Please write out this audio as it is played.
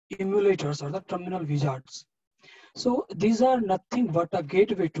emulators or the terminal wizards. So these are nothing but a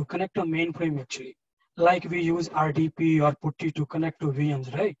gateway to connect a mainframe actually. Like we use RDP or PuTTY to connect to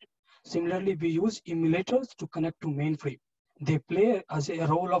VMs, right? Similarly, we use emulators to connect to mainframe. They play as a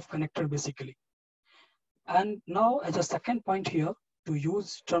role of connector basically. And now as a second point here, to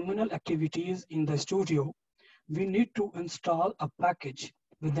use terminal activities in the studio, we need to install a package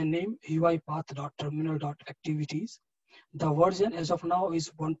with the name uipath.terminal.activities. The version as of now is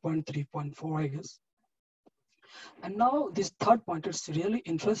 1.3.4, I guess. And now this third point, it's really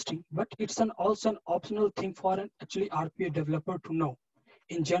interesting, but it's also an optional thing for an actually RPA developer to know.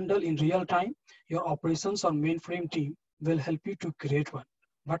 In general, in real time, your operations or mainframe team will help you to create one.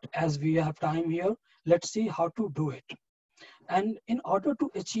 But as we have time here, let's see how to do it. And in order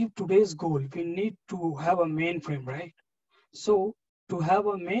to achieve today's goal, we need to have a mainframe, right? So to have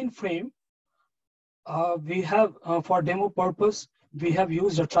a mainframe, we have, for demo purpose, we have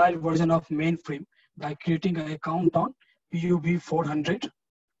used a trial version of mainframe by creating an account on PUB400.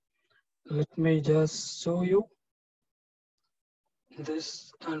 Let me just show you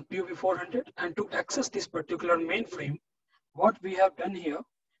this on PUB400. And to access this particular mainframe, what we have done here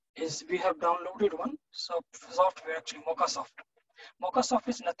is we have downloaded one software, actually Mochasoft. Mochasoft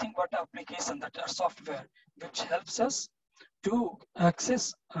is nothing but an application, that are software, which helps us to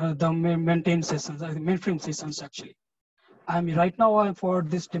access the maintain sessions, the mainframe sessions actually. Right now for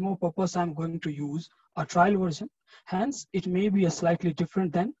this demo purpose, I'm going to use a trial version. Hence, it may be a slightly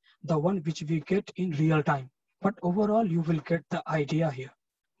different than the one which we get in real time. But overall, you will get the idea here.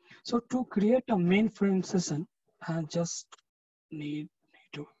 So to create a mainframe session, I just need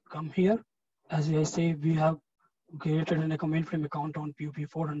to come here. As I say, we have created a mainframe account on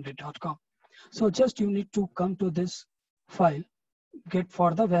pub400.com. So just you need to come to this file, get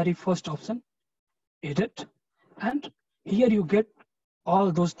for the very first option, edit, and here you get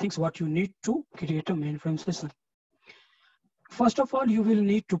all those things what you need to create a mainframe session. First of all, you will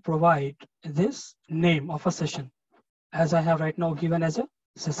need to provide this name of a session. As I have right now given as a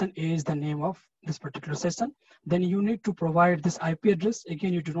session A is the name of this particular session. Then you need to provide this IP address.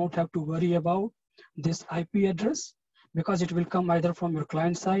 Again, you do not have to worry about this IP address because it will come either from your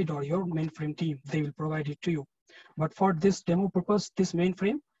client side or your mainframe team. They will provide it to you. But for this demo purpose, this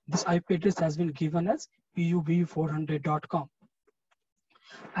mainframe, this IP address has been given as pub400.com.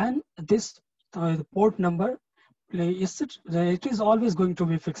 And this port number, it is always going to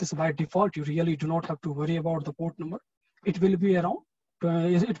be fixed by default. You really do not have to worry about the port number. It will be around,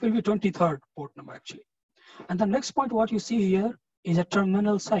 it will be 23rd port number actually. And the next point, what you see here is a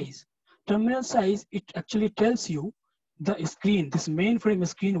terminal size. Terminal size, it actually tells you the screen, this mainframe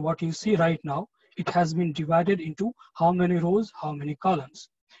screen, what you see right now, it has been divided into how many rows, how many columns.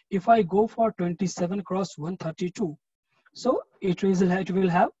 If I go for 27 cross 132, so it will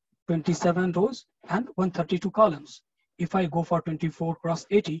have 27 rows and 132 columns. If I go for 24 cross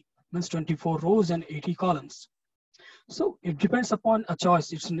 80, means 24 rows and 80 columns. So it depends upon a choice.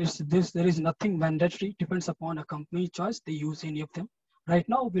 There is nothing mandatory. Depends upon a company choice. They use any of them. Right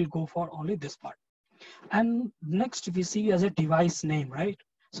now, we'll go for only this part. And next we see as a device name, right?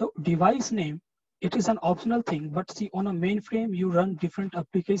 So device name, it is an optional thing, but see on a mainframe, you run different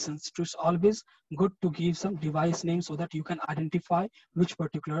applications. So it's always good to give some device name so that you can identify which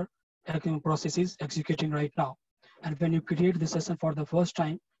particular process is executing right now. And when you create the session for the first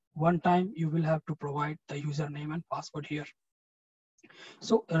time, one time you will have to provide the username and password here.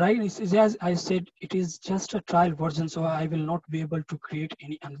 So right, as I said, it is just a trial version, so I will not be able to create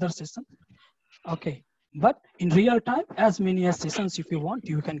any another session. Okay, but in real time, as many as sessions if you want,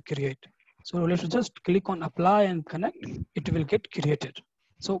 you can create. So let's just click on apply and connect. It will get created.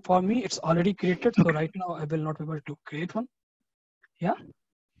 So for me, it's already created. So right now I will not be able to create one. Yeah.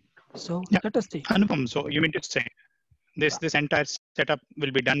 So let us see. Anupam, so you mean to say this entire setup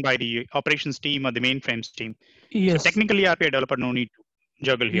will be done by the operations team or the mainframes team? Yes. So technically, RPA developer no need to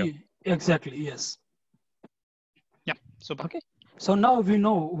juggle here. Exactly. Yes. Yeah. Super. Okay. So now we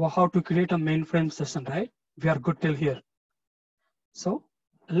know how to create a mainframe session, right? We are good till here. So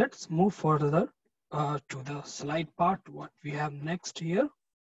let's move further to the slide part. What we have next here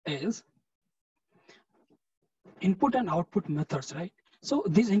is input and output methods, right? So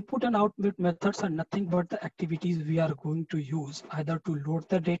these input and output methods are nothing but the activities we are going to use either to load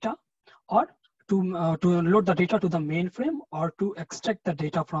the data or to load the data to the mainframe or to extract the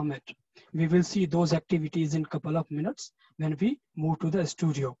data from it. We will see those activities in a couple of minutes when we move to the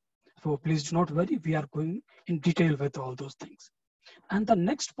studio. So please do not worry, we are going in detail with all those things. And the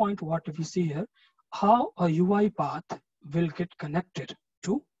next point, what we see here, how a UiPath will get connected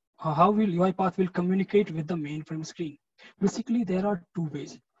to, how will UiPath will communicate with the mainframe screen. Basically, there are two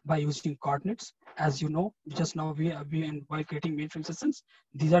ways. by using coordinates. As you know, just now while creating mainframe systems,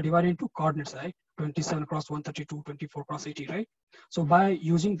 these are divided into coordinates, right? 27 cross 132, 24 cross 80, right? So by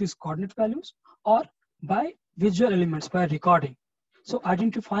using these coordinate values or by visual elements by recording. So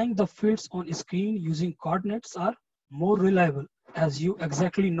identifying the fields on screen using coordinates are more reliable as you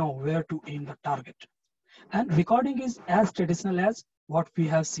exactly know where to aim the target. And recording is as traditional as what we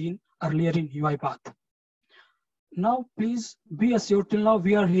have seen earlier in UiPath. Now, please be assured till now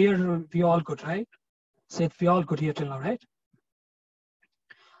we are here, we all good, right? Said we all good here till now, right?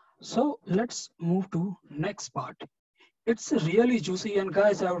 So let's move to next part. It's really juicy, and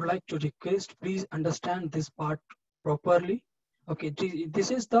guys, I would like to request, please understand this part properly. Okay, this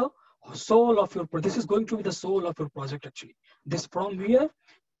is the soul of your, this is going to be the soul of your project actually. This from here,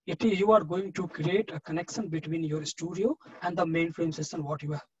 it is, you are going to create a connection between your studio and the mainframe system what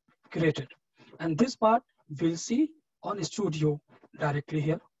you have created. And this part we'll see on studio directly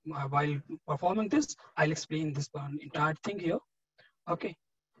here. While performing this, I'll explain this entire thing here. Okay,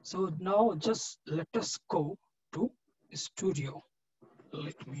 so now just let us go to studio.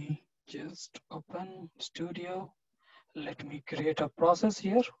 Let me just open studio. Let me create a process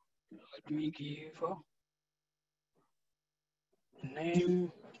here. Let me give a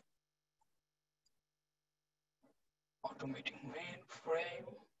name, automating mainframe.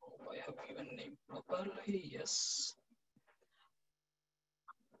 Hope I have given name properly. Yes.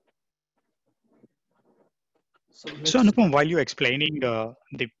 So Anupam, while you're explaining the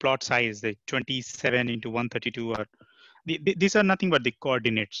plot size, the 27 into 132, or these are nothing but the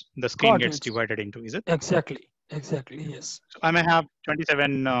coordinates. The screen gets divided into, is it? Exactly. Yes. So I may have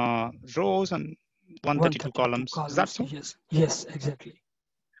 27 rows and 132 columns. Is that so? Yes, exactly.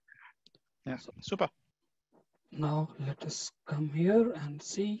 Yeah, super. Now let us come here and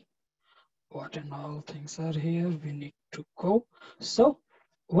see what and all things are here. We need to go. So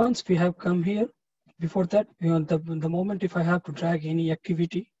once we have come here, before that, the moment if I have to drag any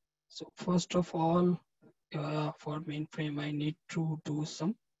activity. So first of all, for mainframe, I need to do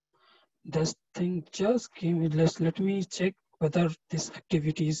some this thing. Just give me, let me check whether this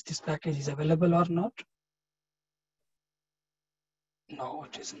package is available or not. No,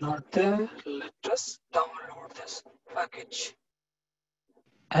 it is not there. Let us download this package.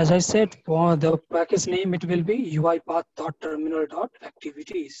 As I said, for the package name, it will be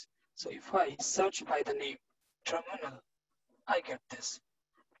uipath.terminal.activities. So if I search by the name terminal, I get this.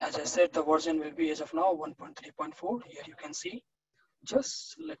 As I said, the version will be as of now 1.3.4. Here you can see.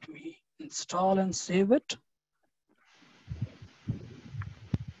 Just let me install and save it.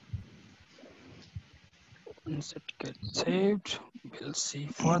 Once it gets saved, we'll see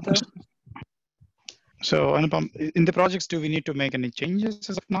further. So Anupam, in the projects, do we need to make any changes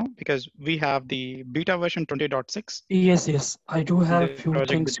as of now? Because we have the beta version 20.6. Yes, I do have few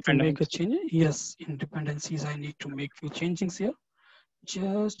things to make a dependence. change. Yes, in dependencies, I need to make few changes here.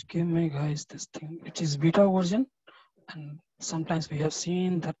 Just give me, guys, this thing. It is beta version, and sometimes we have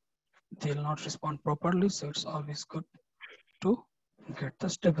seen that they'll not respond properly. So it's always good to get the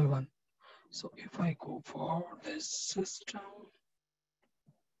stable one. So if I go for this system,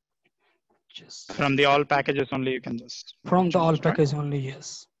 just from the all packages only, you can just from the all it, package right? only,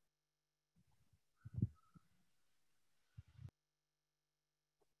 yes.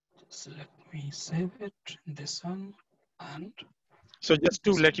 Just let me save it in this one. And so just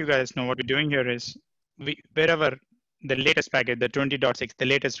to let you guys know what we're doing here is wherever the latest package, the 20.6, the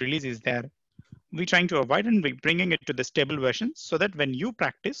latest release is there, we're trying to avoid and we're bringing it to the stable version so that when you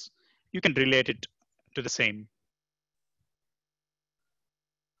practice, you can relate it to the same.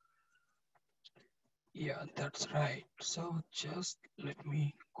 yeah, that's right. So just let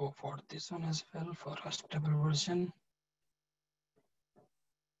me go for this one as well for a stable version.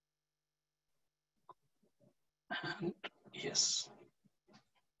 And yes.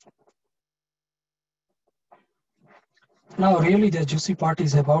 Now really the juicy part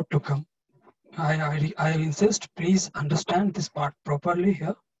is about to come. I insist, please understand this part properly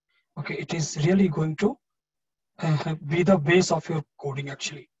here. Okay, it is really going to be the base of your coding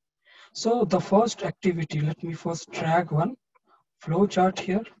actually. So the first activity, let me first drag one flowchart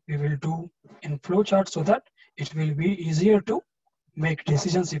here. We will do in flowchart so that it will be easier to make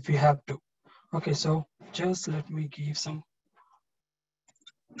decisions if we have to. Okay, so just let me give some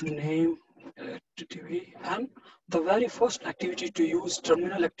name activity, and the very first activity to use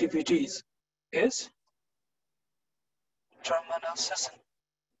terminal activities is terminal session.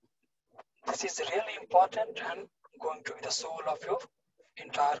 This is really important and going to be the soul of your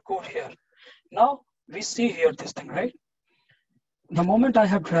entire code here. Now we see here this thing, right? The moment I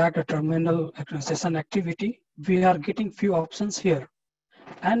have dragged a terminal session activity, we are getting few options here.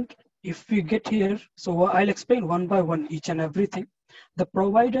 And if we get here, so I'll explain one by one each and everything. The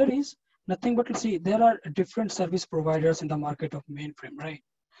provider is nothing but, see, there are different service providers in the market of mainframe, right?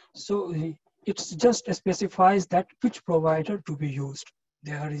 So it's just specifies that which provider to be used.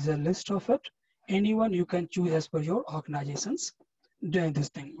 There is a list of it. Anyone you can choose as per your organization's doing this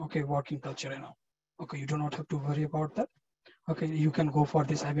thing. Okay, working culture, Okay, you do not have to worry about that. Okay, you can go for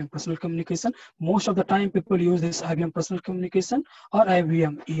this IBM personal communication. Most of the time people use this IBM personal communication or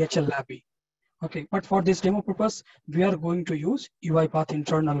IBM EHL Labby. Okay, but for this demo purpose, we are going to use UiPath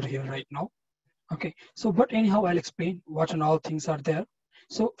internal here right now. Okay, so but anyhow, I'll explain what and all things are there.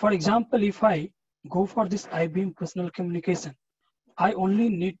 So for example, if I go for this IBM personal communication, I only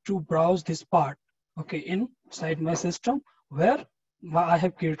need to browse this part, okay, inside my system where I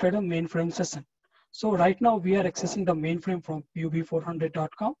have created a mainframe session. So right now we are accessing the mainframe from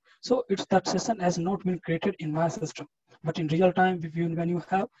pub400.com. So it's that session has not been created in my system. But in real time, when you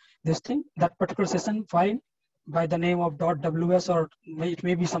have this thing, that particular session file by the name of .ws, or it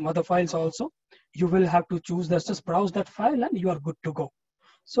may be some other files also, you will have to choose this, just browse that file and you are good to go.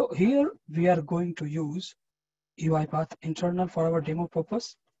 So here we are going to use UiPath internal for our demo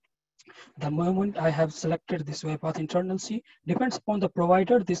purpose. The moment I have selected this UiPath internal, C depends upon the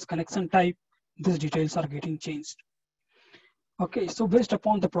provider, this connection type, these details are getting changed. Okay, so based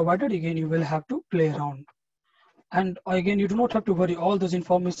upon the provider, again, you will have to play around. And again, you do not have to worry, all those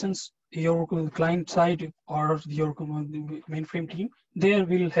informations, your client side or your mainframe team, they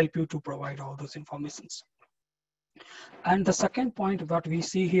will help you to provide all those informations. And the second point what we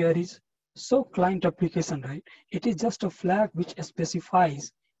see here is, so client application, right? It is just a flag which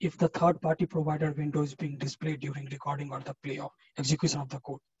specifies if the third-party provider window is being displayed during recording or the play of execution of the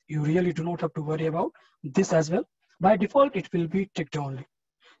code. You really do not have to worry about this as well. By default, it will be ticked only.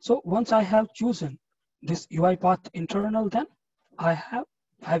 So once I have chosen this UiPath internal, then I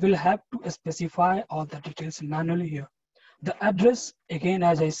will have to specify all the details manually here. The address, again,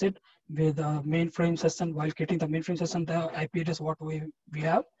 as I said, with the mainframe session, while getting the mainframe session, the IP address, what we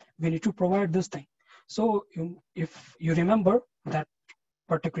have, we need to provide this thing. So if you remember that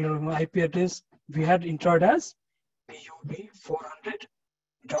particular IP address, we had entered as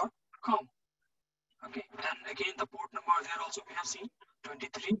pub400.com. Okay, and again, the port number there also we have seen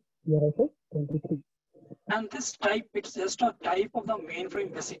 23. Here also 23. And this type, it's just a type of the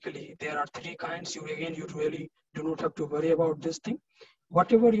mainframe. Basically, there are three kinds. You really do not have to worry about this thing.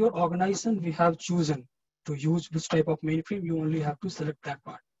 Whatever your organization we have chosen to use which type of mainframe, you only have to select that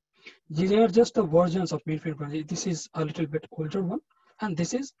part. These are just the versions of mainframe. This is a little bit older one, and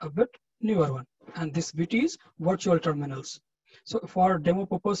this is a bit newer one. And this bit is virtual terminals. So for demo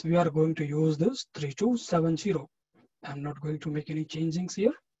purpose, we are going to use this 3270. I'm not going to make any changings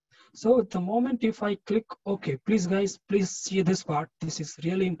here. So the moment if I click OK, please guys, please see this part. This is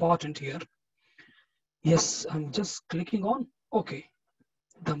really important here. Yes, I'm just clicking on OK.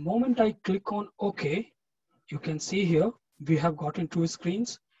 The moment I click on OK, you can see here, we have gotten two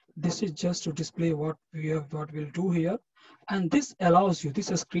screens. This is just to display what we'll do here. And this allows you, this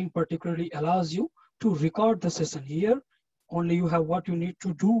screen particularly allows you to record the session here. Only you have what you need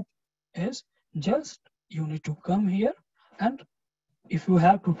to do is just, you need to come here, and if you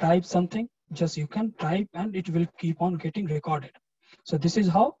have to type something, just you can type and it will keep on getting recorded. So this is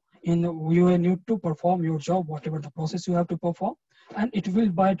how you need to perform your job, whatever the process you have to perform, and it will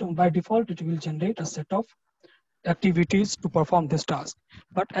by default, it will generate a set of activities to perform this task.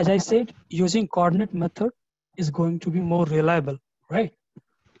 But as I said, using coordinate method is going to be more reliable, right?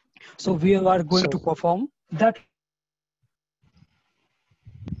 So we are going to perform that.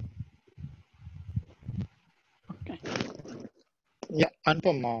 Okay. Yeah,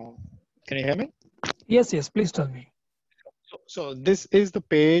 Anupam, can you hear me? Yes, please tell me. So this is the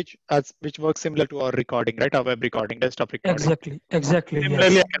page which works similar to our recording, right? Our web recording, desktop recording. Exactly.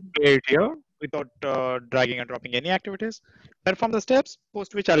 Similarly, Yes. I can play it here without dragging and dropping any activities. Perform the steps,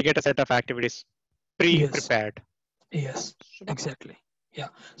 post which I'll get a set of activities pre-prepared. Yes, exactly. Yeah.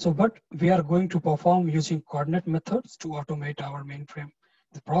 So, but we are going to perform using coordinate methods to automate our mainframe,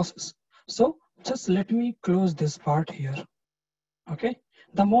 the process. So just let me close this part here. Okay.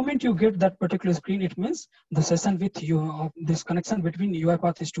 The moment you get that particular screen, it means the session with you, this connection between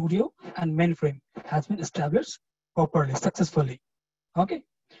UiPath Studio and mainframe has been established properly, successfully. Okay.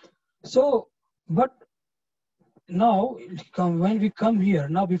 So, but now when we come here,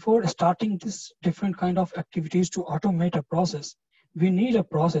 now before starting this different kind of activities to automate a process, we need a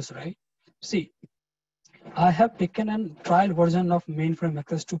process, right? See, I have taken a trial version of mainframe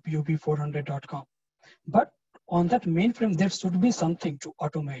access to pub400.com, but on that mainframe there should be something to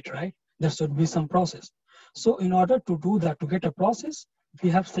automate, right? There should be some process. So in order to do that, to get a process, we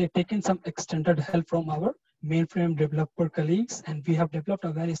have say taken some extended help from our mainframe developer colleagues, and we have developed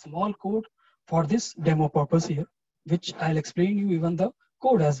a very small code for this demo purpose here, which I'll explain you even the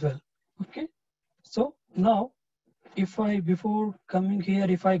code as well. Okay, so now if I, before coming here,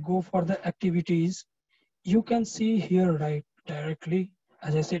 if I go for the activities, you can see here right directly,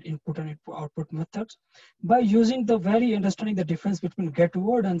 as I said, input and output methods. By using the very understanding the difference between get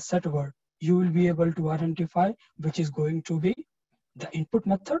word and set word, you will be able to identify which is going to be the input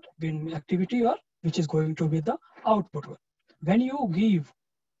method in activity or which is going to be the output one. When you give,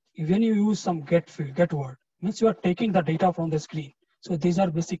 when you use some get field, get word, means you are taking the data from the screen. So these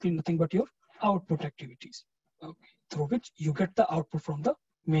are basically nothing but your output activities, okay, through which you get the output from the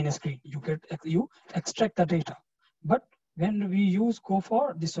main screen. You extract the data. But when we use go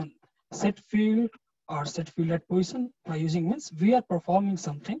for this one, set field or set field at position, by using means we are performing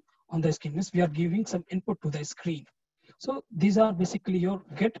something on the screen, means we are giving some input to the screen. So these are basically your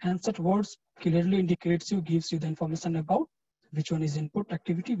get and set words clearly indicates you, gives you the information about which one is input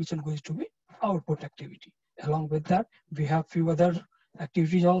activity, which one goes to be output activity. Along with that, we have few other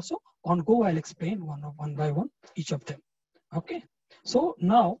activities also. On go, I'll explain one by one each of them. Okay, so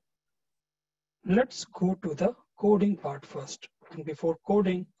now let's go to the coding part first. And before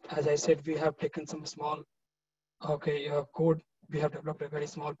coding, as I said, we have taken some small code. We have developed a very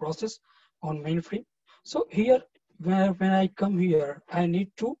small process on mainframe. So here, when I come here, I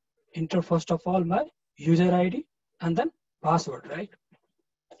need to enter first of all my user ID and then password, right?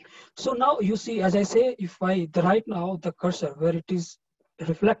 So now you see, as I say, if right now the cursor where it is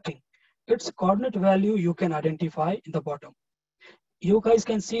reflecting, its coordinate value you can identify in the bottom. You guys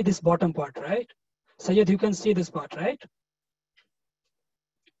can see this bottom part, right? Sayed, you can see this part, right?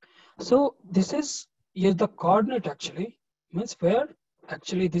 So this is the coordinate actually, means where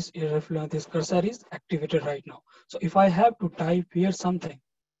actually this cursor is activated right now. So if I have to type here something,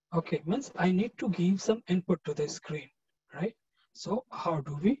 okay, means I need to give some input to the screen, right? So how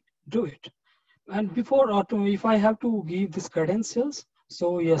do we do it? And before if I have to give these credentials,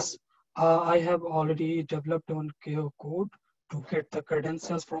 so yes, I have already developed one code to get the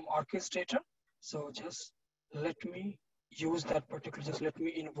credentials from orchestrator. So just let me use that particular, just let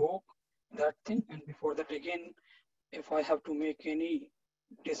me invoke that thing. And before that, again, if I have to make any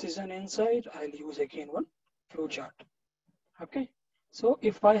decision inside, I'll use again one flowchart. Okay. So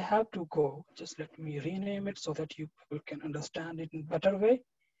if I have to go, just let me rename it so that you people can understand it in better way.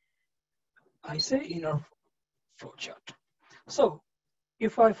 I say inner flowchart. So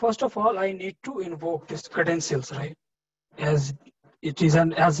if I, first of all, I need to invoke this credentials, right? As it is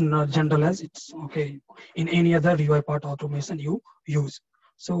an as general as it's okay in any other UiPath automation you use.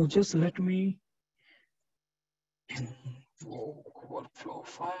 So just let me invoke workflow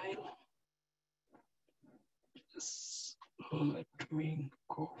file. Just let me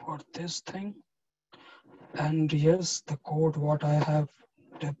go for this thing. And yes, the code what I have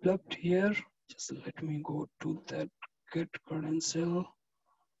developed here, just let me go to that get credential,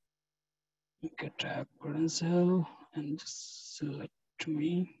 get app credential, and just let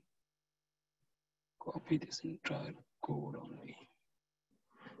me copy this entire code only.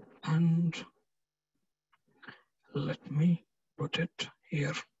 And let me put it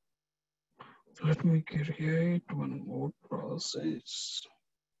here. Let me create one more process.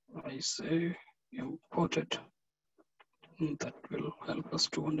 I say import it. That will help us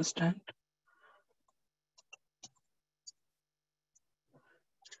to understand.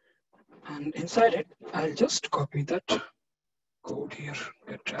 And inside it, I'll just copy that code here,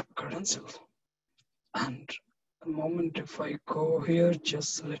 get app credentials. And the moment if I go here,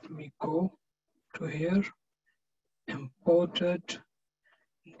 just let me go to here, import it,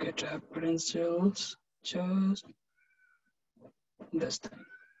 get app credentials, just this thing.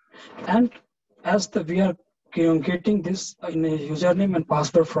 And as we are getting this in a username and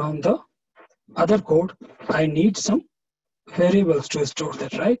password from the other code, I need some variables to store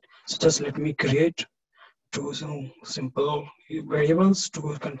that, right? So just let me create two simple variables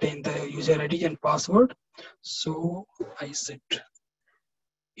to contain the user ID and password. So I set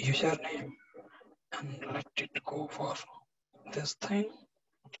username and let it go for this thing.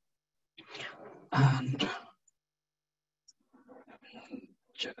 And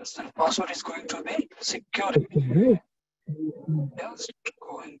just password is going to be security. Just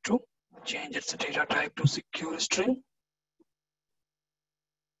going to change its data type to secure string.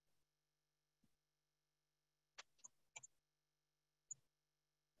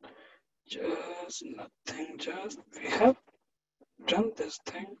 Just nothing, just we have done this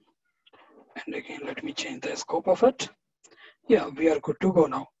thing. And again, let me change the scope of it. Yeah, we are good to go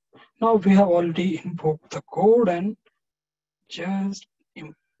now. Now we have already invoked the code and just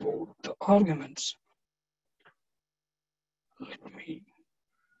import the arguments. Let me,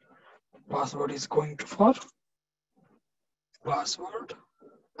 password is going to for password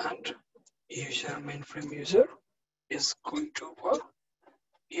and user mainframe user is going to for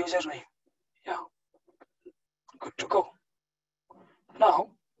username. Yeah, good to go. Now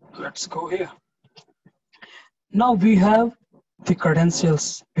let's go here. Now we have the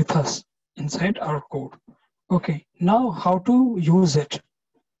credentials with us inside our code. Okay, now how to use it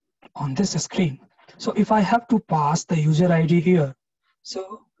on this screen. So if I have to pass the user ID here,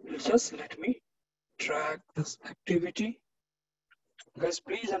 so just let me track this activity. Guys,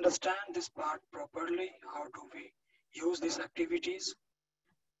 please understand this part properly. How do we use these activities?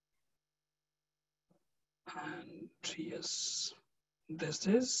 And yes, this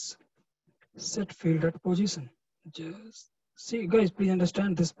is set field at position. Just see, guys, please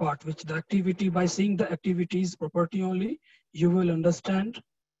understand this part, which the activity, by seeing the activities property only, you will understand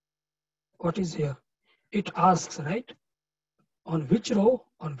what is here. It asks, right, on which row,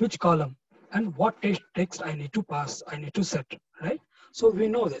 on which column, and what text I need to pass, I need to set, right? So we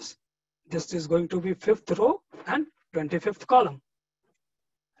know this. This is going to be 5th row and 25th column,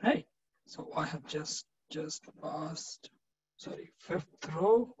 right? So I have just passed, sorry, 5th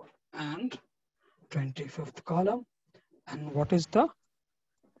row and 25th column. And what is the,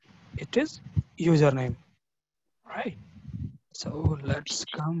 it is username, right? So let's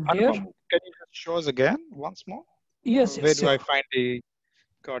come here. Anupam, can you just show us again once more? Yes, Where yes, do I sure. find the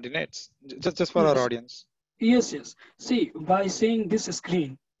coordinates? Just for our Yes, audience. yes, yes. See, by seeing this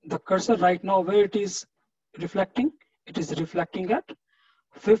screen, the cursor right now, where it is reflecting, it is reflecting at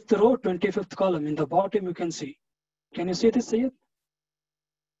 5th row, 25th column. In the bottom, you can see. Can you see this, Sayed?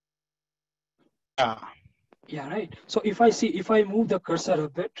 Yeah. Yeah, right. So if I move the cursor a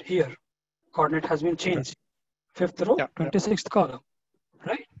bit here, coordinate has been changed. 5th row, Yeah. 26th column,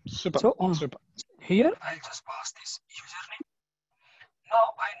 right? Super. So on Super. here, I'll just pass this username. Now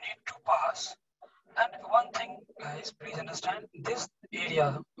I need to pass. And one thing, guys, please understand this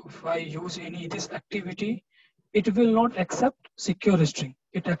area. If I use any this activity, it will not accept secure string.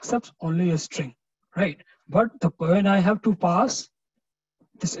 It accepts only a string, right? But when I have to pass,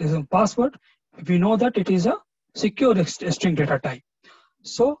 this is a password. We know that it is a secure string data type.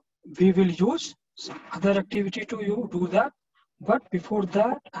 So we will use some other activity to do that. But before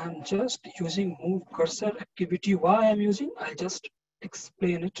that, I'm just using move cursor activity. Why I'm using? I'll just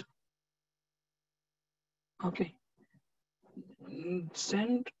explain it. Okay.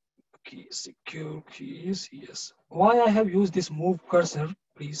 Send key, secure keys, yes. Why I have used this move cursor,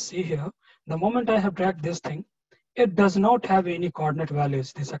 please see here. The moment I have dragged this thing, it does not have any coordinate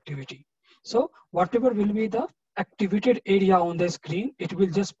values, this activity. So whatever will be the activated area on the screen, it will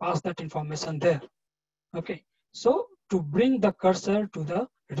just pass that information there. Okay. So to bring the cursor to the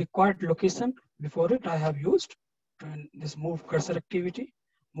required location, before it I have used this move cursor activity.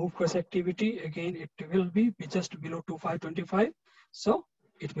 Move cursor activity, again, it will be just below 2525. So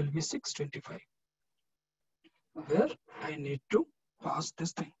it will be 625, where I need to pass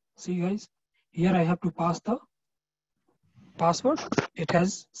this thing. See, guys, here I have to pass the password. It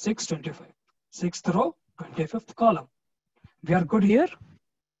has 625, 6th row, 25th column. We are good here.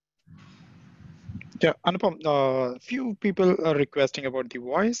 Yeah, Anupam, few people are requesting about the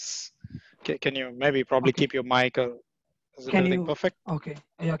voice. Can you maybe probably Okay. keep your mic? Is Can everything you? perfect? Okay.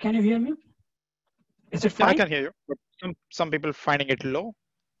 Yeah. Can you hear me? Is it Yeah, I fine? can hear you. But some people finding it low.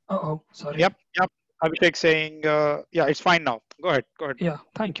 Oh, sorry. Yep. Abhishek saying, yeah, it's fine now. Go ahead. Yeah.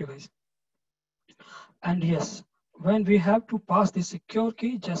 Thank you, guys. And yes, when we have to pass the secure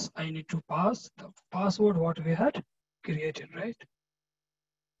key, just I need to pass the password what we had created, right?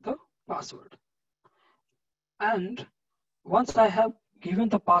 The password. And once I have given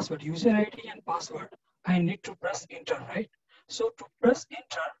the password, user ID and password, I need to press enter, right? So to press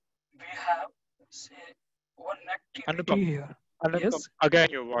enter, we have, say, one activity Anupam, here. Anupam, Yes. again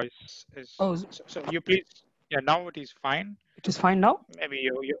your voice is Oh, so you please. Yeah, now it is fine. it is fine now. Maybe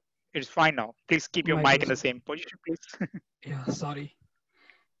it's fine now. Please keep your My mic in the buzzer. same position, please. Yeah. Sorry.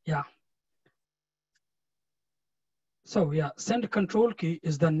 Yeah. So yeah, send control key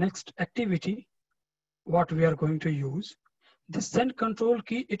is the next activity what we are going to use. The send control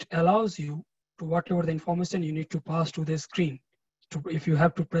key, it allows you to whatever the information you need to pass to the screen. If you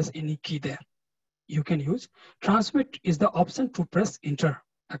have to press any key there, you can use. Transmit is the option to press enter,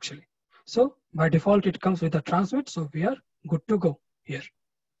 actually. So by default, it comes with a transmit. So we are good to go here,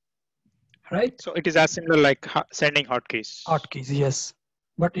 right? So it is as similar like sending hotkeys. Hotkeys, yes.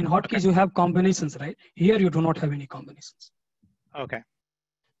 But in Okay. hotkeys, you have combinations, right? Here, you do not have any combinations. Okay.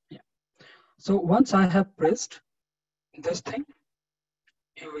 Yeah. So once I have pressed this thing,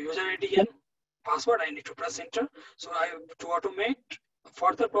 user ID and password. I need to press enter. So to automate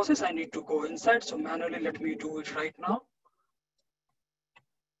further process, I need to go inside. So manually, let me do it right now.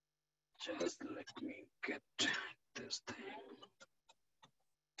 Just let me get this thing.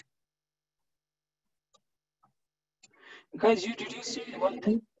 Guys, did you see one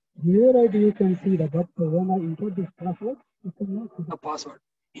thing? Here you can see that, but when I enter this password, you cannot see the password.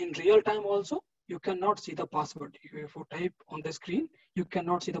 In real time also, you cannot see the password. If you type on the screen, you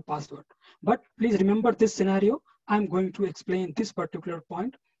cannot see the password. But please remember this scenario. I'm going to explain this particular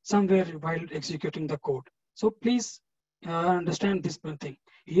point somewhere while executing the code. So please understand this thing.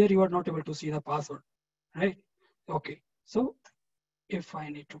 Here you are not able to see the password, right? Okay. So if I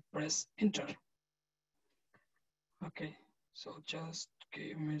need to press enter. Okay, so just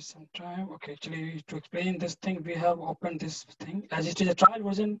give me some time. Okay, actually to explain this thing, we have opened this thing. As it is a trial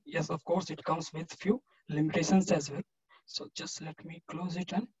version, yes, of course, it comes with few limitations as well. So just let me close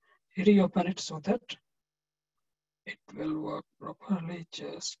it and reopen it so that it will work properly.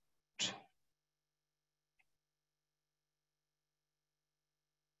 Just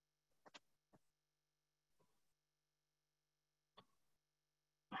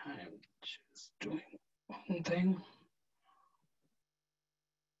I'm just doing one thing.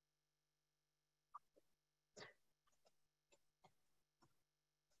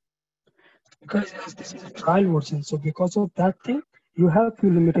 Because as this is a trial version, so because of that thing, you have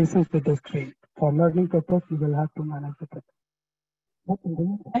few limitations with the screen. For learning purpose, you will have to manage the purpose. But in the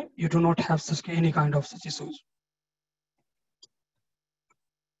meantime, you do not have such any kind of such issues.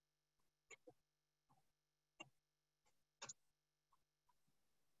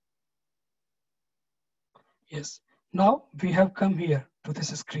 Yes. Now we have come here to this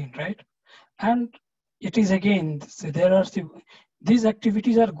screen, right? And it is again, so there are these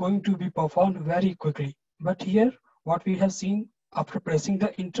activities are going to be performed very quickly. But here, what we have seen after pressing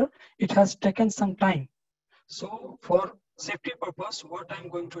the enter, it has taken some time. So for safety purpose, what I'm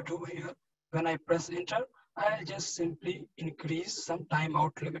going to do here, when I press enter, I'll just simply increase some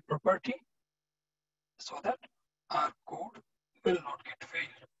timeout limit property so that our code will not get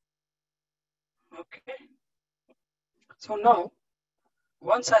failed. Okay. So now,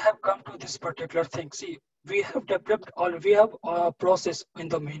 once I have come to this particular thing, see, we have developed all, we have a process in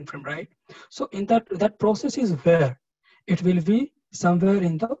the mainframe, right? So in that process is where it will be somewhere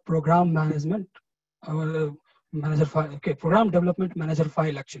in the program management manager file. Okay, program development manager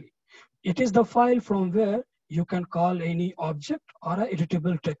file actually. It is the file from where you can call any object or a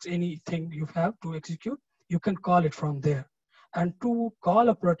editable text, anything you have to execute, you can call it from there. And to call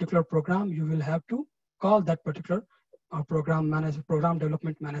a particular program, you will have to call that particular program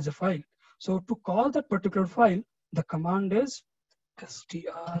development manager file. So to call that particular file, the command is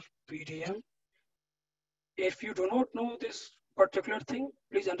strpdm. If you do not know this particular thing,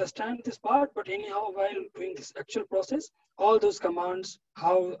 please understand this part. But anyhow, while doing this actual process, all those commands,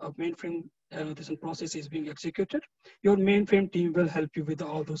 how a mainframe this process is being executed, your mainframe team will help you with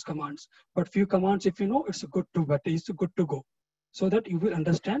all those commands. But few commands, if you know, it's good to, but it's good to go, so that you will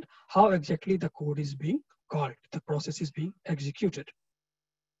understand how exactly the code is being called, the process is being executed.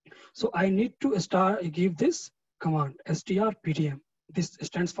 So I need to give this command strpdm. This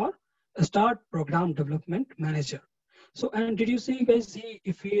stands for Start Program Development Manager. So, and did you see, guys, see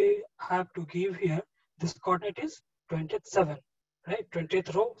if we have to give here, this coordinate is 27, right?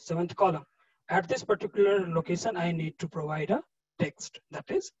 20th row, 7th column. At this particular location, I need to provide a text, that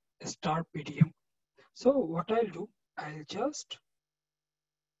is start PDM. So what I'll do, I'll just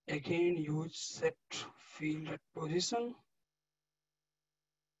again use set field at position.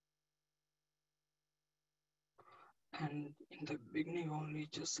 And in the beginning only,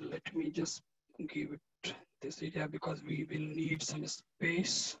 just let me just give it this area because we will need some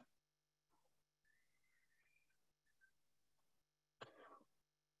space.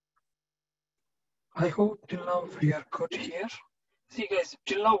 I hope till now we are good here. See guys,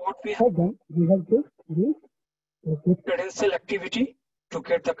 till now what we have done, we have just used the credential activity to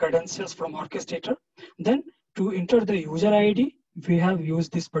get the credentials from orchestrator. Then to enter the user ID, we have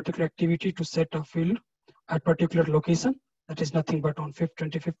used this particular activity to set a field at particular location. That is nothing but on 5th,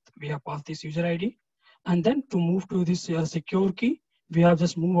 25th, we have passed this user ID. And then to move to this secure key, we have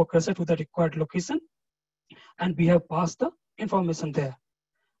just moved our cursor to the required location and we have passed the information there.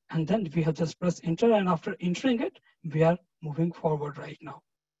 And then we have just pressed enter, and after entering it, we are moving forward right now.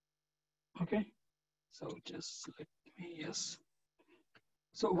 Okay, so just let me, yes.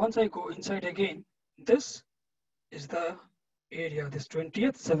 So once I go inside again, this is the area, this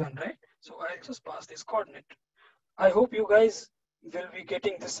 20th 7, right? So I'll just pass this coordinate. I hope you guys will be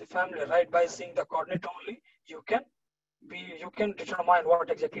getting this familiar, right? By seeing the coordinate only, you can you can determine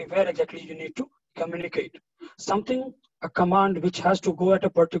where exactly you need to communicate. Something, a command which has to go at a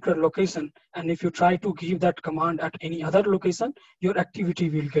particular location, and if you try to give that command at any other location, your activity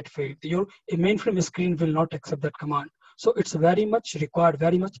will get failed. Your mainframe screen will not accept that command. So it's very much required,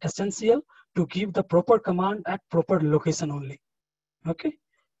 very much essential to give the proper command at proper location only. Okay,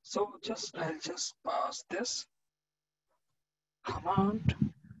 so I'll just pass this command.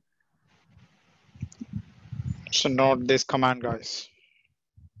 So note this command, guys.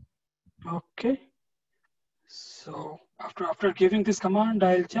 Okay, so after giving this command,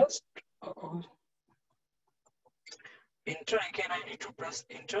 I'll just enter again. I need to press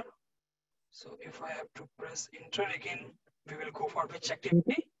enter. So if I have to press enter again, we will go for which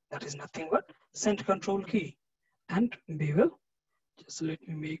activity? That is nothing but send control key, and we will just let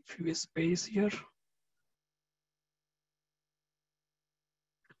me make few space here.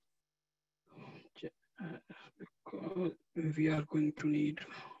 Because we are going to need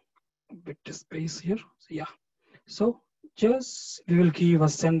a bit of space here. So yeah, so just we will give a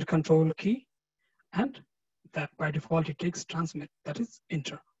send control key, and that by default it takes transmit, that is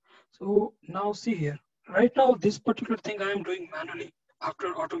enter. So now see here, right now this particular thing I am doing manually.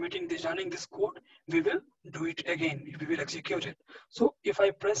 After automating this, running this code, we will do it again, we will execute it. So if I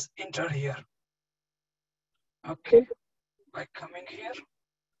press enter here, okay, by coming here,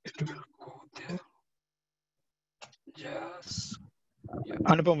 it will go there. Just yeah.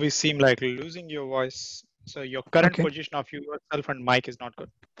 Anupam, we seem like losing your voice. So your current position of yourself and mic is not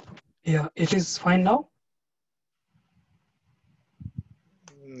good. Yeah, it is fine now.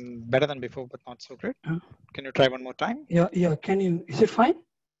 Better than before, but not so great. Can you try one more time? Yeah. Can you? Is it fine?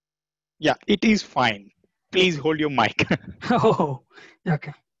 Yeah, it is fine. Please hold your mic. Oh,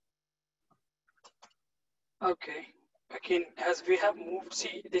 okay. Okay. Again, as we have moved,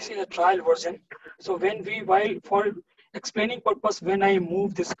 see, this is a trial version. So while for explaining purpose, when I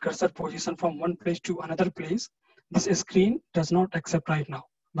move this cursor position from one place to another place, this screen does not accept right now.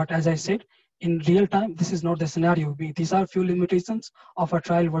 But as I said, in real time, this is not the scenario. These are few limitations of a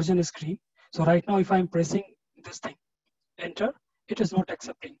trial version screen. So right now, if I'm pressing this thing, enter, it is not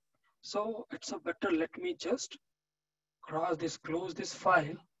accepting. So it's a better, let me just close this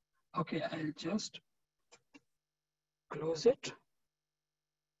file. Okay, I'll just close it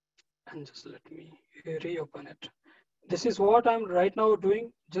and just let me reopen it. This is what I'm right now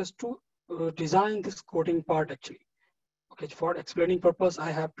doing just to design this coding part actually. Okay, for explaining purpose,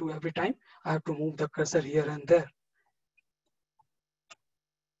 I have to every time I have to move the cursor here and there.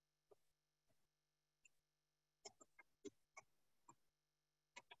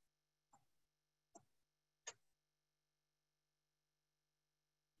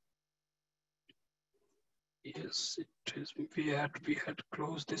 Yes, it is. We had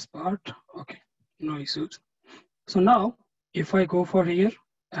closed this part. Okay, no issues. So now, if I go for here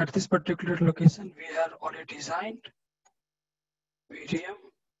at this particular location, we have already designed PDM.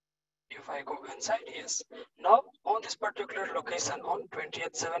 If I go inside, yes. Now on this particular location on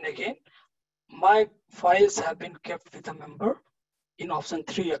 20th/7 again, my files have been kept with a member in option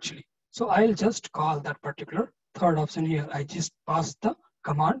 3 actually. So I'll just call that particular third option here. I just pass the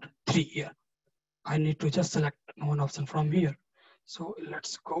command 3 here. I need to just select one option from here. So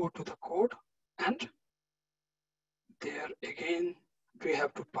let's go to the code, and there again we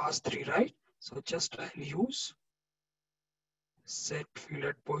have to pass 3, right? So just I'll use set field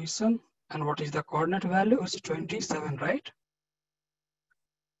at position, and what is the coordinate value? It's 27, right?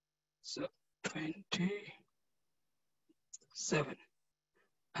 So 27,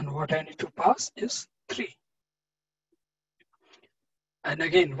 and what I need to pass is 3. And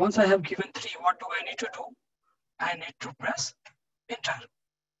again, once I have given 3, what do I need to do? I need to press enter.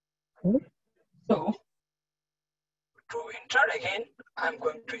 So to enter again, I'm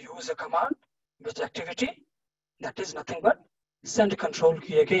going to use a command, which activity? That is nothing but send control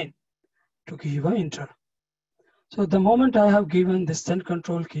key again to give an enter. So the moment I have given this send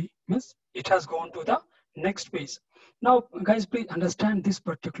control key, means it has gone to the next page. Now, guys, please understand this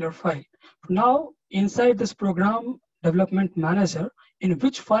particular file. Now, inside this program development manager, in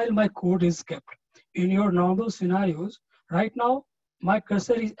which file my code is kept. In your normal scenarios, right now, my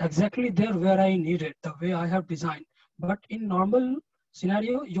cursor is exactly there where I need it, the way I have designed. But in normal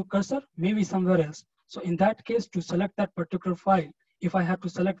scenario, your cursor may be somewhere else. So in that case, to select that particular file, if I have to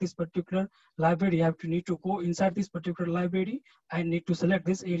select this particular library, I have to need to go inside this particular library. I need to select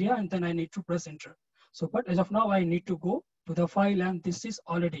this area, and then I need to press enter. So, but as of now, I need to go to the file, and this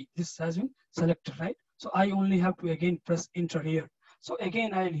has been selected, right? So I only have to again press enter here. So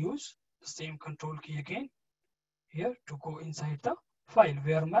again, I'll use the same control key again here to go inside the file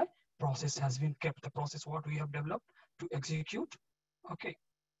where my process has been kept, the process what we have developed to execute. Okay,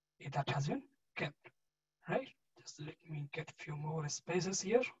 that has been kept, right? Just let me get a few more spaces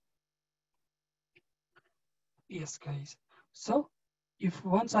here. Yes, guys. So if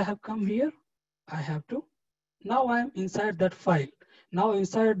once I have come here, I have to, now I am inside that file. Now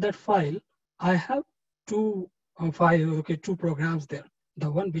inside that file, I have two two programs there. The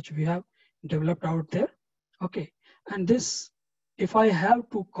one which we have developed out there. Okay. And this, if I have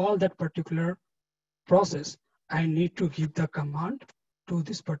to call that particular process, I need to give the command to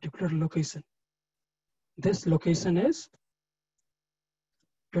this particular location. This location is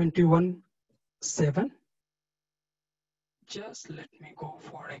 21.7. Just let me go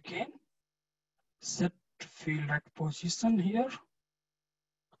for again. Set field at position here.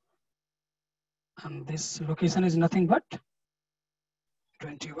 And this location is nothing but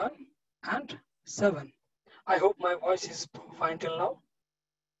 21 and 7. I hope my voice is fine till now.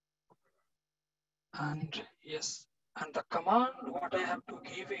 And yes, and the command what I have to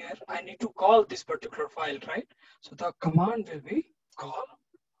give here, I need to call this particular file, right? So the command will be call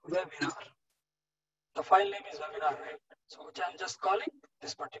webinar. The file name is webinar, right? So I'm just calling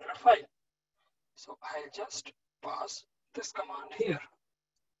this particular file. So I'll just pass this command here.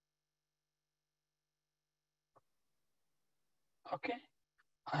 Okay,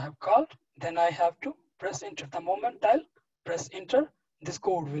 I have called, then I have to press enter. The moment I'll press enter, this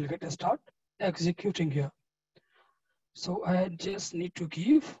code will get start executing here. So I just need to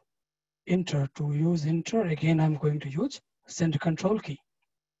give enter. To use enter, again I'm going to use send control key.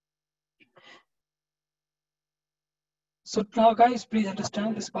 So now guys, please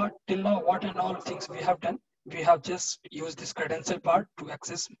understand this part. Till now, what and all things we have done. We have just used this credential part to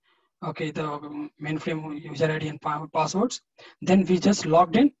access, okay, the mainframe user ID and passwords. Then we just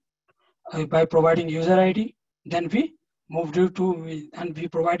logged in by providing user ID. Then we moved it to, and we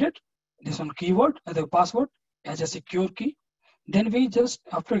provided this one keyword as the password as a secure key. Then we just,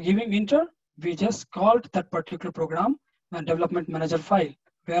 after giving enter, we just called that particular program and development manager file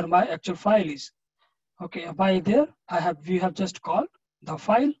where my actual file is. Okay, by there we have just called the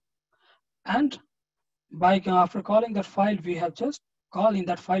file, and by after calling that file, we have just call in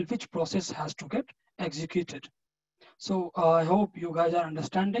that file which process has to get executed. So I hope you guys are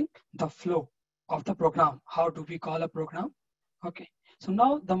understanding the flow of the program. How do we call a program? Okay, so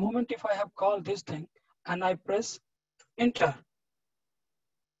now the moment if I have called this thing and I press enter,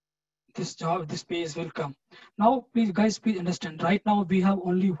 this page will come. Now please guys, please understand, right now we have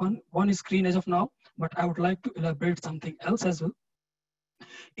only one screen as of now, but I would like to elaborate something else as well.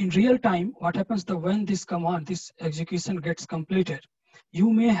 In real time, what happens when this command, this execution gets completed, you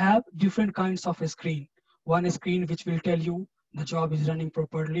may have different kinds of a screen. One screen which will tell you the job is running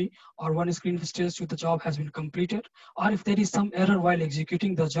properly, or one screen which tells you the job has been completed, or if there is some error while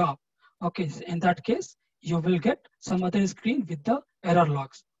executing the job. Okay, in that case, you will get some other screen with the error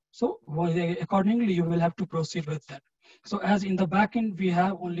logs. So accordingly, you will have to proceed with that. So as in the backend, we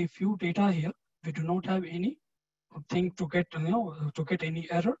have only few data here. We do not have any thing to get, to get any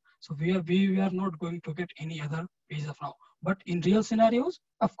error. So we are not going to get any other page of now. But in real scenarios,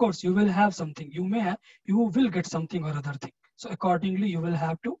 of course, you will have something. You will get something or other thing. So accordingly, you will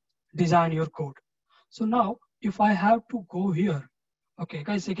have to design your code. So now, if I have to go here, okay,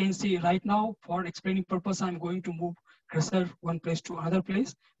 guys, you can see right now for explaining purpose, I'm going to move cursor one place to another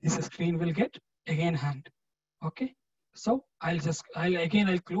place. This screen will get again hanged. Okay, so I'll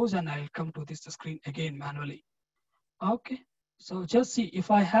close and I'll come to this screen again manually. Okay, so just see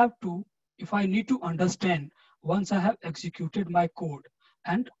if I need to understand once I have executed my code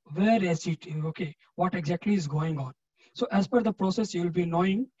and where is it, okay, what exactly is going on. So as per the process, you will be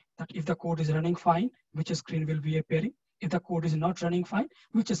knowing that if the code is running fine, which screen will be appearing. If the code is not running fine,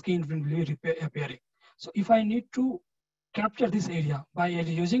 which screen will be appearing. So if I need to capture this area by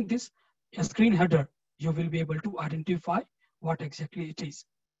using this screen header, you will be able to identify what exactly it is.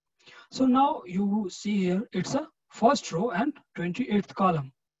 So now you see here, it's a first row and 28th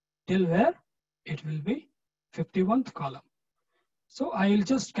column, till where it will be 51th column. So I will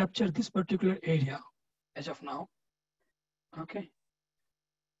just capture this particular area as of now. Okay.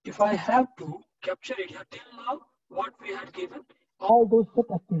 If I have to capture area till now, what we had given, all those set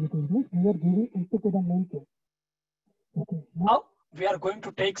activities, we are giving input to the main code. Okay. Now we are going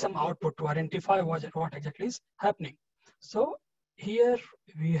to take some output to identify what exactly is happening. So here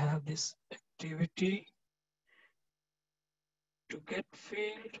we have this activity to get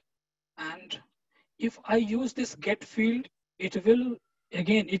field, and if I use this get field, it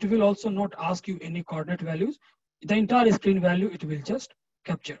will also not ask you any coordinate values. The entire screen value it will just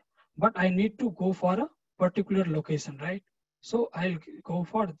capture, but I need to go for a particular location, right? So I'll go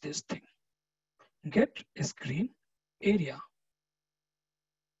for this thing, get screen area.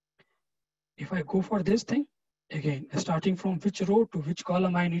 If I go for this thing, again, starting from which row to which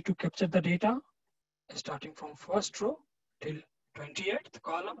column I need to capture the data, starting from first row till 28th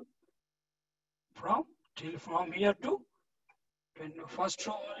column, from here to first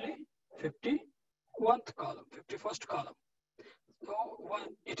row only 51st column, 51st column. So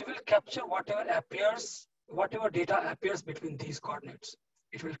it will capture whatever data appears between these coordinates.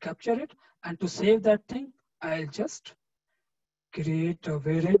 It will capture it, and to save that thing, I'll just create a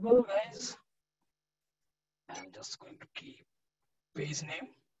variable, guys. I'm just going to keep page name.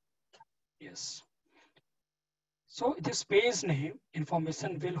 Yes. So this page name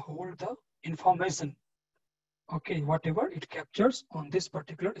information will hold the information, okay, whatever it captures on this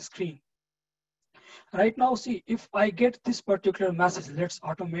particular screen. Right now, see, if I get this particular message, let's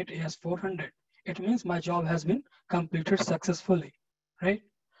automate AS 400, it means my job has been completed successfully, right?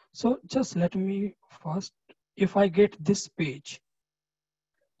 So just let me first, if I get this page,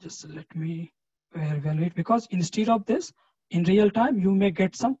 just let me evaluate, because instead of this, in real time, you may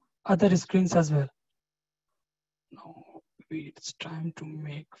get some other screens as well. Now, it's time to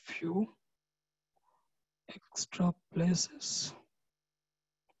make few extra places.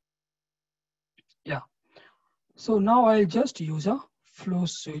 Yeah. So now I'll just use a flow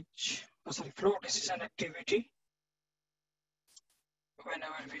switch, flow decision activity.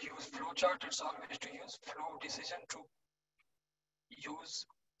 Whenever we use flowchart, it's always to use flow decision to use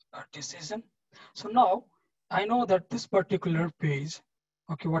a decision. So now I know that this particular page,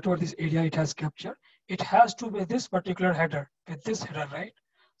 okay, whatever this area it has captured, it has to be this particular header with this header, right?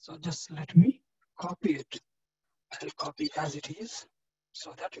 So just let me copy it. I'll copy as it is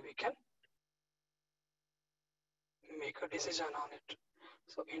so that we can make a decision on it.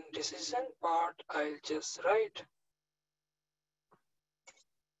 So in decision part, I'll just write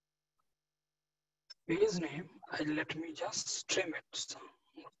page name. Let me just trim it. So,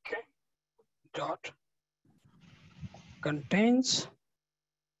 okay, dot contains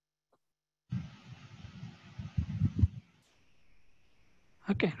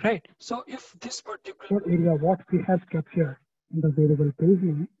okay, right. So if this particular area what we have captured in the variable page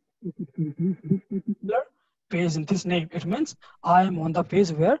name, if it contains this particular page in this name, it means I am on the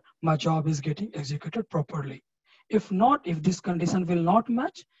page where my job is getting executed properly. If not, if this condition will not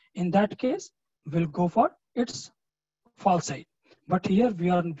match, in that case, we'll go for its false side. But here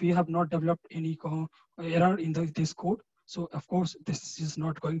we have not developed any error in this code. So of course, this is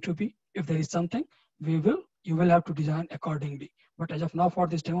not going to be. If there is something, you will have to design accordingly. But as of now, for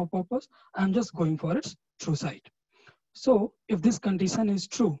this demo purpose, I'm just going for its true side. So if this condition is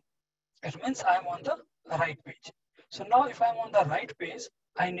true, it means I'm on the right page. So now if I'm on the right page,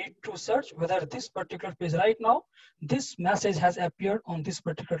 I need to search whether this particular page right now, this message has appeared on this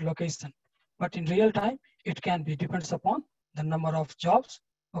particular location. But in real time, it can be depends upon the number of jobs,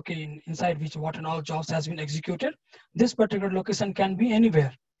 okay, inside which what and all jobs has been executed. This particular location can be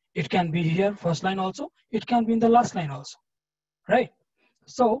anywhere. It can be here, first line also. It can be in the last line also, right?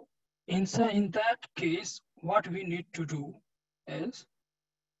 So in that case, what we need to do is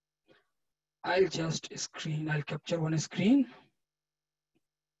I'll capture one screen.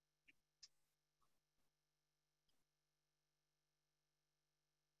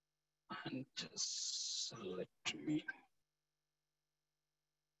 And just let me.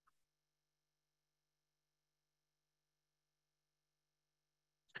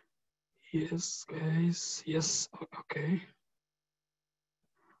 Yes, guys, yes, okay.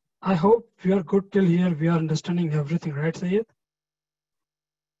 I hope we are good till here. We are understanding everything, right, Sayed?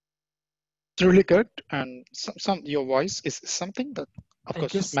 It's really good, and some your voice is something that, of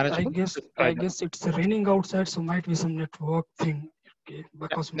course, manageable. I guess it's raining outside, so might be some network thing. Okay,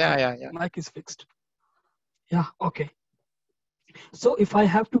 because Yeah. my mic is fixed. Yeah, okay. So if I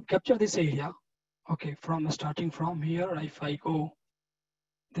have to capture this area, okay, from starting from here, if I go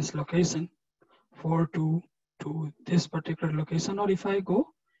this location to this particular location, or if I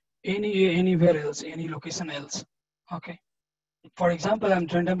go anywhere else, any location else, okay. For example, I'm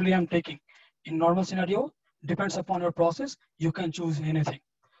taking in normal scenario, depends upon your process, you can choose anything.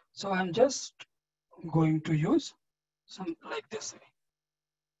 So I'm just going to use some like this way.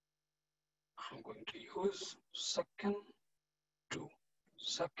 I'm going to use second to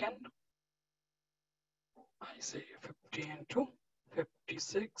second. I say 50 into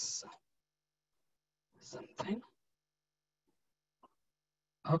 56 something.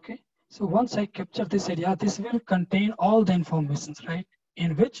 Okay. So once I capture this area, this will contain all the information, right?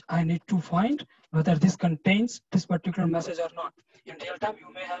 In which I need to find whether this contains this particular message or not. In real time,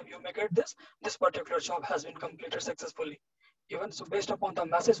 you may get this particular job has been completed successfully. Even so, based upon the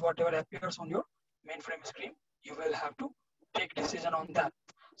message, whatever appears on your mainframe screen, you will have to take decision on that.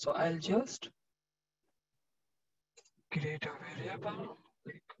 So I'll just create a variable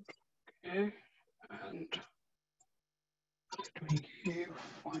like okay, and let me give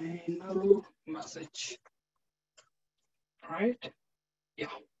final message, right? Yeah.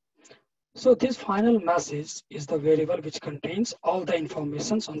 So this final message is the variable which contains all the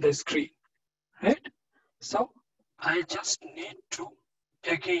informations on the screen, right? So I just need to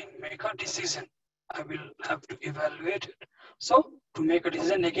again make a decision. I will have to evaluate it. So to make a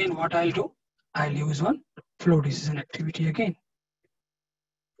decision again, what I'll do, I'll use one flow decision activity again.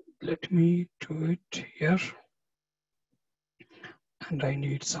 Let me do it here. And I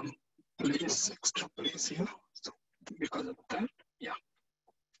need some extra place here. So because of that, yeah.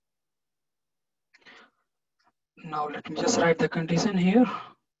 Now let me just write the condition here.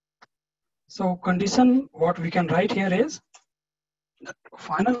 So condition, what we can write here is the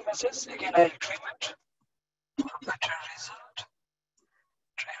final message. Again, I'll trim it for better result.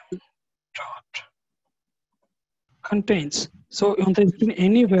 Trim dot contains. So on the screen,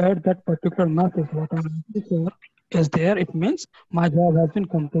 anywhere that particular message, what I'm looking for is there, it means my job has been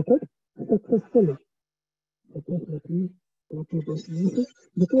completed successfully. Okay, let me go to this message.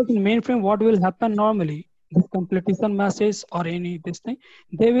 Because in mainframe, what will happen normally, this completion message or any this thing,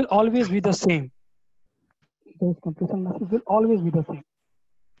 they will always be the same. Those completion messages will always be the same.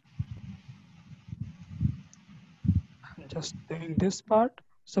 I'm just doing this part.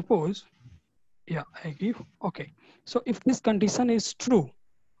 Suppose, yeah, I give, okay. So if this condition is true,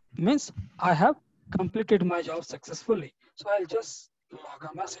 means I have completed my job successfully. So I'll just log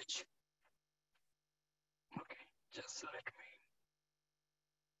a message. Okay, just let me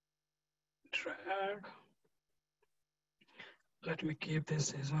drag. Let me keep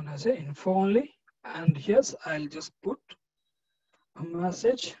this as one as a info only. And yes, I'll just put a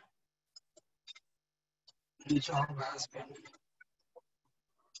message. The job has been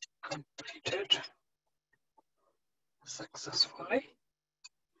completed successfully.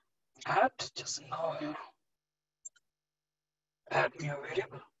 Add just now here. Add me a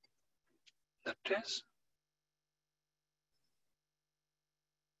variable. That is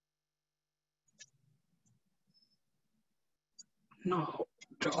now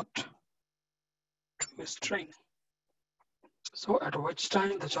dot to string. So at which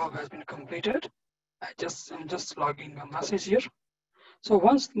time the job has been completed, I'm just logging a message here. So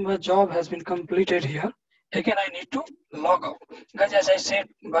once my job has been completed here, again I need to log out. Guys, as I said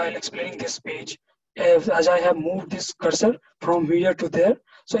while explaining this page, as I have moved this cursor from here to there,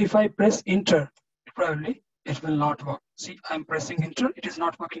 so if I press enter, probably it will not work. See, I'm pressing enter, it is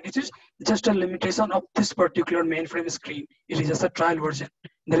not working. It is just a limitation of this particular mainframe screen. It is just a trial version.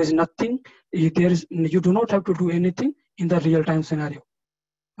 There is nothing, you do not have to do anything in the real-time scenario.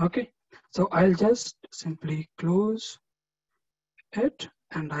 Okay, so I'll just simply close it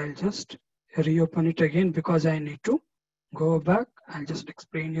and I'll just reopen it again because I need to go back. I'll just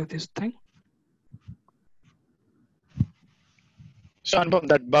explain you this thing. So Anupam,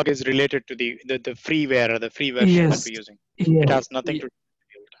 that bug is related to the freeware or the free version that Yes, we're using. yes. It has nothing to do with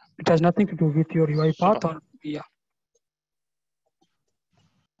it has nothing to do with your UiPath or yeah.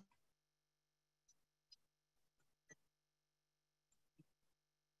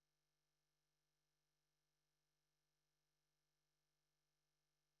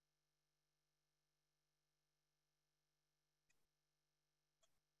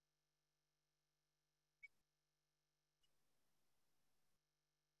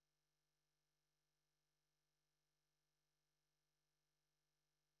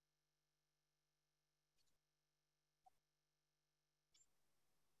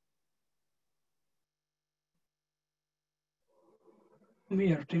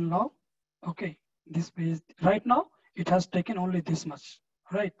 Here till now, okay. This page right now it has taken only this much,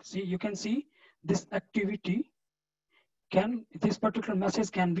 right? See, you can see this activity this particular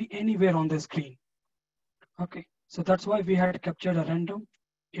message can be anywhere on the screen. Okay, so that's why we had captured a random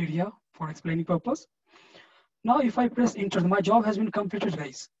area for explaining purpose. Now, if I press enter, my job has been completed,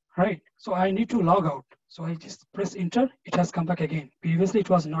 guys, right? So I need to log out. So I just press enter, it has come back again. Previously, it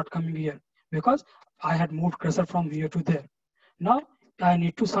was not coming here because I had moved cursor from here to there. Now, I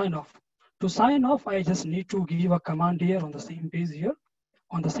need to sign off. To sign off, I just need to give a command here on the same page here,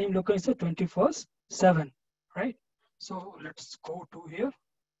 on the same location, 21st 7, right? So let's go to here.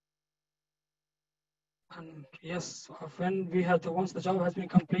 And yes, when we have once the job has been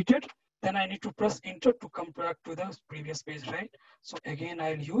completed, then I need to press enter to come back to the previous page, right? So again,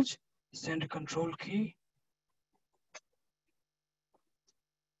 I'll use send control key.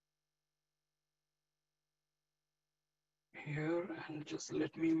 Here and just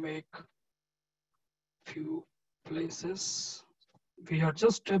let me make few places. We are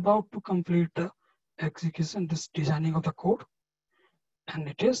just about to complete the execution, this designing of the code, and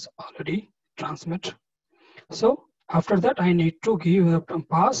it is already transmit. So after that, I need to give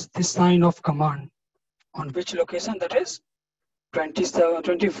pass this sign of command on which location, that is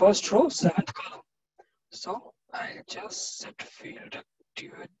 21st row, 7th column. So I just set field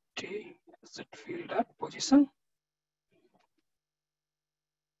activity, set field at position.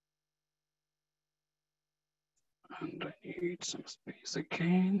 And I need some space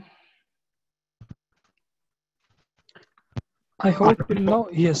again. I hope you know.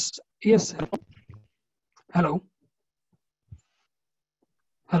 Yes, yes. Hello.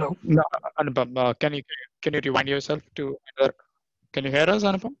 Hello. No, Anupam, can you rewind yourself to? Can you hear us,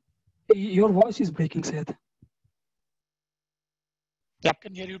 Anupam? Your voice is breaking, Seth. Yeah,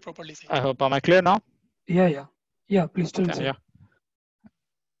 Can hear you properly, Singh. I hope. Am I clear now? Yeah. Please tell me. Okay,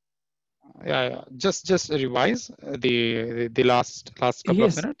 yeah. Just revise the last couple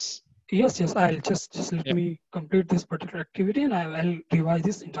of minutes. Yes. I'll just let me complete this particular activity, and I'll revise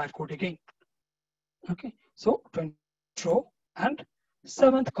this entire code again. Okay. So 20th row and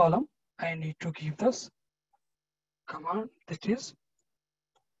 7th column, I need to give this command, that is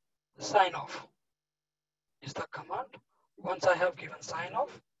sign off. Is the command. Once I have given sign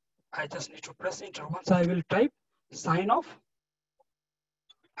off, I just need to press enter. Once I will type sign off,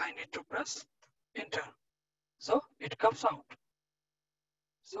 I need to press enter. So it comes out.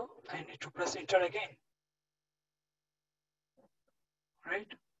 So I need to press enter again. Right?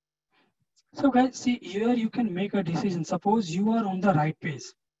 So guys, see here you can make a decision. Suppose you are on the right page,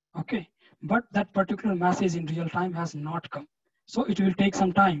 okay, but that particular message in real time has not come. So it will take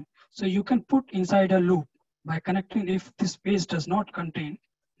some time. So you can put inside a loop by connecting. If this page does not contain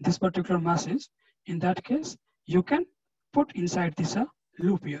this particular message, in that case, you can put inside this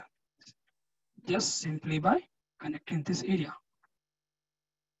loop here, just simply by connecting this area.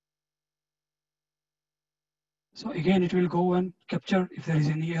 So again, it will go and capture if there is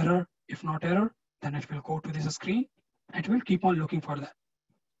any error. If not error, then it will go to this screen. It will keep on looking for that.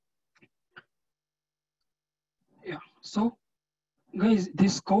 Yeah, so guys,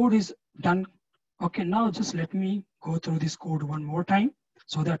 this code is done. Okay, now just let me go through this code one more time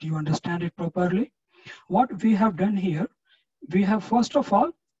so that you understand it properly. What we have done here, we have first of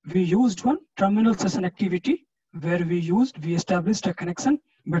all, we used one terminal session activity where we established a connection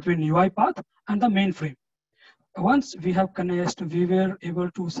between UiPath and the mainframe. Once we have connected, we were able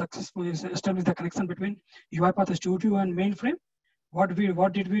to successfully establish the connection between UiPath Studio and mainframe. What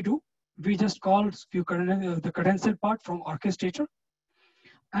did we do? We just called the credential part from orchestrator,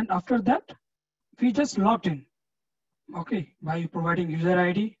 and after that, we just logged in. Okay, by providing user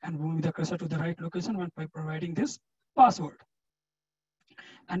ID and moving the cursor to the right location, and by providing this password.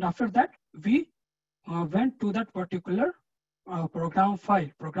 And after that, we went to that particular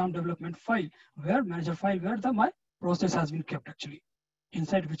program development file, manager file, where my process has been kept actually.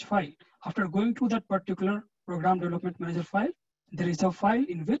 Inside which file? After going to that particular program development manager file, there is a file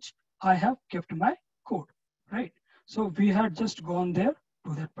in which I have kept my code, right? So we had just gone there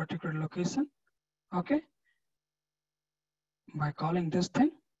to that particular location, okay, by calling this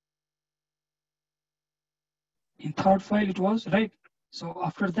thing. In third file it was, right? So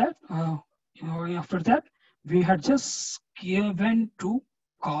after that, we had just given to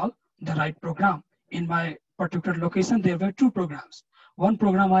call the right program. In my particular location, there were two programs. One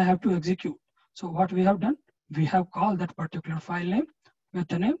program I have to execute. So what we have done, we have called that particular file name with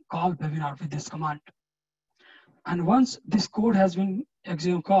the name call webinar with this command. And once this code has been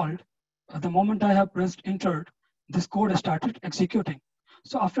called, the moment I have pressed enter, this code started executing.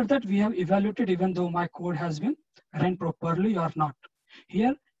 So after that, we have evaluated even though my code has been run properly or not.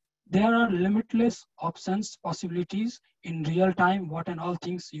 Here, there are limitless options, possibilities in real time, what and all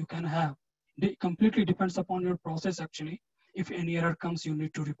things you can have. It completely depends upon your process actually. If any error comes, you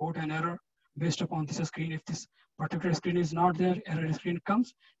need to report an error based upon this screen. If this particular screen is not there, error screen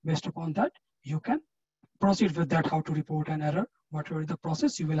comes. Based upon that, you can proceed with that, how to report an error, whatever the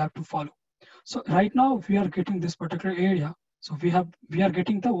process you will have to follow. So right now we are getting this particular area. So we are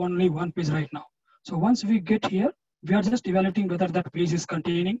getting the only one page right now. So once we get here, we are just evaluating whether that page is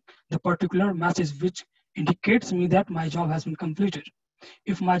containing the particular message which indicates me that my job has been completed.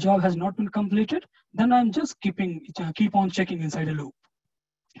 If my job has not been completed, then I'm just keep on checking inside a loop.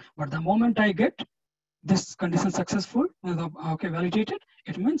 But the moment I get this condition successful, okay, validated,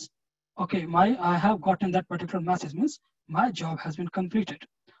 it means, okay, I have gotten that particular message, means my job has been completed.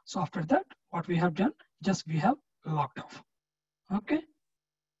 So after that, what we have done, just we have logged off. Okay.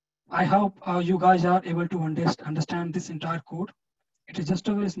 I hope you guys are able to understand this entire code. It is just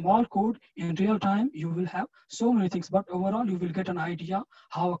a very small code. In real time, you will have so many things, but overall, you will get an idea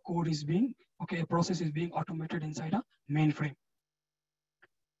how a code is being, a process is being automated inside a mainframe.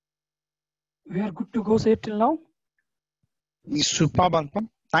 We are good to go, say till now. Superb, Anupam.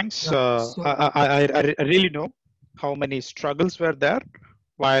 Thanks. Yeah, I really know how many struggles were there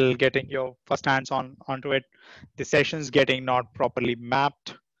while getting your first hands onto it. The sessions getting not properly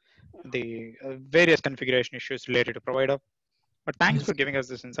mapped, the various configuration issues related to provider. But thanks yes. for giving us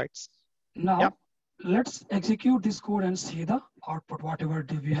these insights. Yeah. Now, let's execute this code and see the output, whatever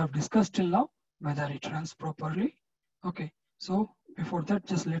we have discussed till now, whether it runs properly. Okay, so before that,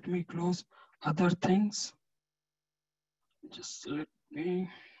 just let me close other things. Just let me.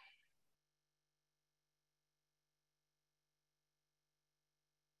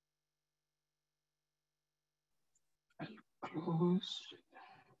 I'll close.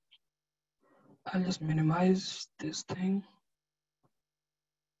 I'll just minimize this thing.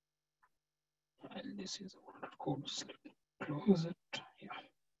 And this is code. Just let me close it. Yeah.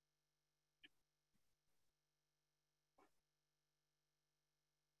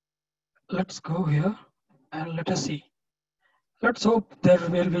 Let's go here and let us see. Let's hope there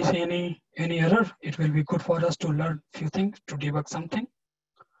will be any error. It will be good for us to learn few things, to debug something.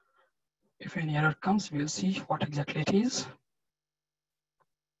 If any error comes, we'll see what exactly it is.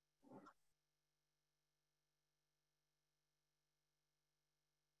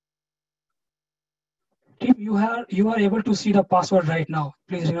 Team, you are able to see the password right now.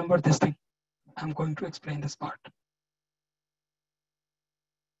 Please remember this thing. I'm going to explain this part.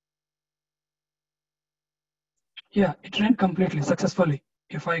 Yeah, it ran completely successfully.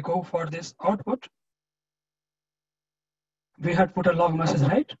 If I go for this output, we had put a log message,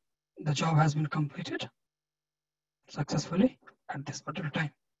 right? The job has been completed successfully at this particular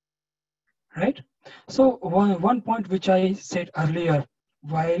time, right? So one point which I said earlier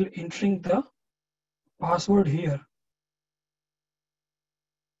while entering the password here.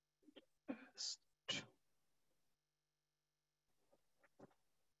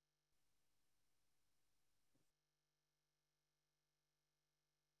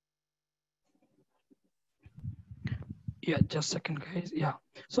 Yeah, just a second, guys. Yeah.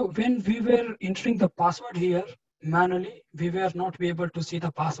 So when we were entering the password here manually, we were not be able to see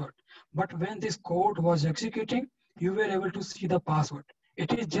the password. But when this code was executing, you were able to see the password.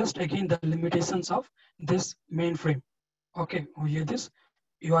 It is just again the limitations of this mainframe. Okay, we hear this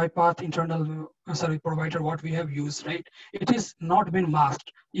UiPath internal provider what we have used, right? It is not been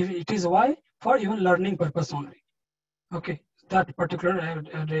masked. It is why for even learning purpose only. Okay, that particular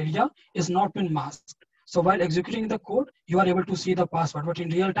area is not been masked. So while executing the code, you are able to see the password, but in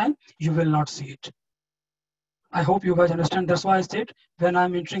real time, you will not see it. I hope you guys understand. That's why I said when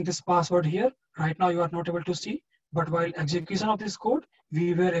I'm entering this password here, right now you are not able to see, but while execution of this code,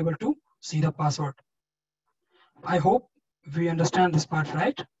 we were able to see the password. I hope we understand this part,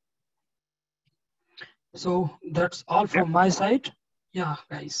 right? So that's all Yeah. from my side. Yeah,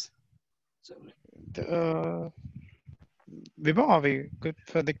 guys. So, Vibha, are we good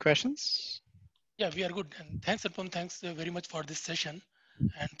for the questions? Yeah, we are good. And thanks, Anupam. Thanks very much for this session.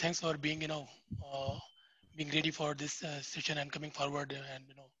 And thanks for being, being ready for this session and coming forward and,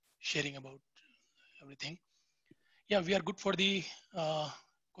 sharing about everything. Yeah, we are good for the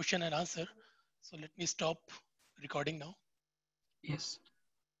question and answer. So let me stop recording now. yes.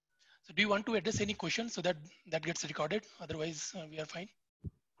 So do you want to address any questions so that that gets recorded? Otherwise, we are fine.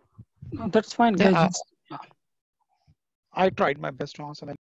 No, that's fine, Yeah, guys. I tried my best to answer